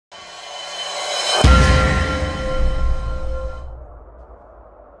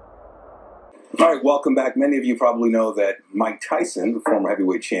All right, welcome back. Many of you probably know that Mike Tyson, the former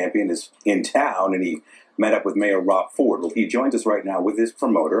heavyweight champion, is in town, and he met up with Mayor Rob Ford. Well, he joins us right now with his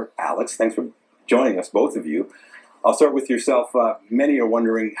promoter, Alex. Thanks for joining us, both of you. I'll start with yourself. Many are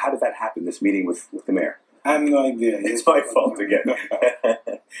wondering, how did that happen, this meeting with the mayor? I have no idea. It's my fault again.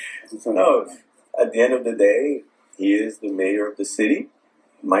 No, at the end of the day, he is the mayor of the city.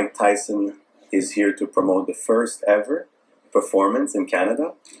 Mike Tyson is here to promote the first ever performance in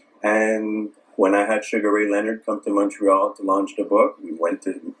Canada. And when I had Sugar Ray Leonard come to Montreal to launch the book, we went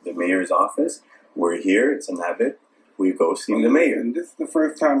to the mayor's office. We're here. It's an habit. We go see the mayor. And this is the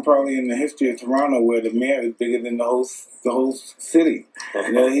first time probably in the history of Toronto where the mayor is bigger than the whole city.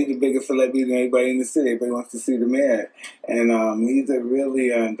 You know, he's the biggest celebrity than anybody in the city. Everybody wants to see the mayor. And he's a really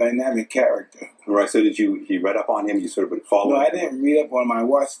dynamic character. Right, so you read up on him, you sort of would follow him? No, I didn't read up on him. I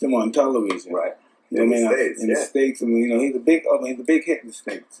watched him on television. Right. You know what I mean? In the States, and, you know, he's a big hit in the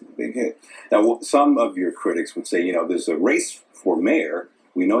States. He's a big hit. Now, some of your critics would say, you know, there's a race for mayor.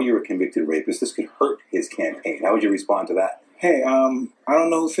 We know you're a convicted rapist. This could hurt his campaign. How would you respond to that? Hey, I don't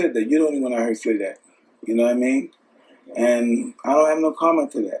know who said that. You're the only one I heard say that. You know what I mean? And I don't have no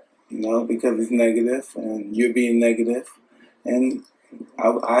comment to that, you know, because it's negative, and you're being negative. And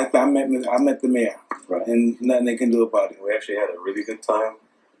I met the mayor, right, and nothing they can do about it. We actually had a really good time.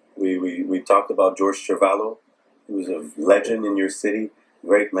 We talked about George Cervallo, who's a legend in your city,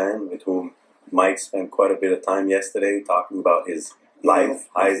 great man with whom Mike spent quite a bit of time yesterday talking about his life,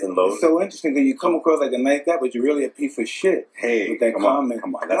 highs and lows. It's so interesting because you come across like a nice guy, but you're really a piece of shit. Hey, with that comment.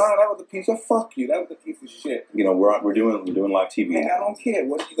 Come on. No, that was a piece of fuck you. That was a piece of shit. You know, we're doing live TV. Hey, I don't care.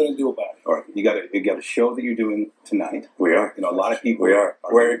 What are you gonna do about it? All right, you got a show that you're doing tonight. We are. You know, a lot of people. We are.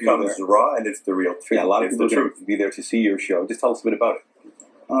 Where it comes raw and it's the real truth. Yeah, a lot of people are going to be there to see your show. Just tell us a bit about it.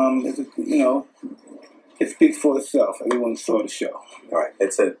 You know, it speaks for itself. Everyone saw the show. All right.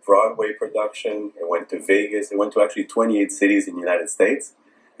 It's a Broadway production. It went to Vegas. It went to actually 28 cities in the United States.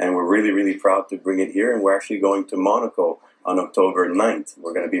 And we're really, really proud to bring it here. And we're actually going to Monaco on October 9th.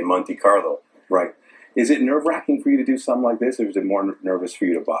 We're going to be in Monte Carlo. Right. Is it nerve-wracking for you to do something like this, or is it more nervous for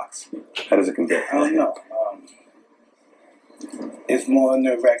you to box? How does it compare? I don't know. It's more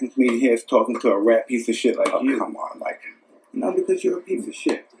nerve-wracking for me to hear us talking to a rat piece of shit like you. Come on, Mike. No, because you're a piece of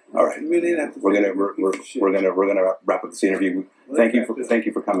shit. All right. You really didn't have to. We're gonna wrap up this interview. Thank you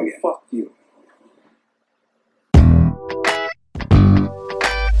for coming in. Fuck you.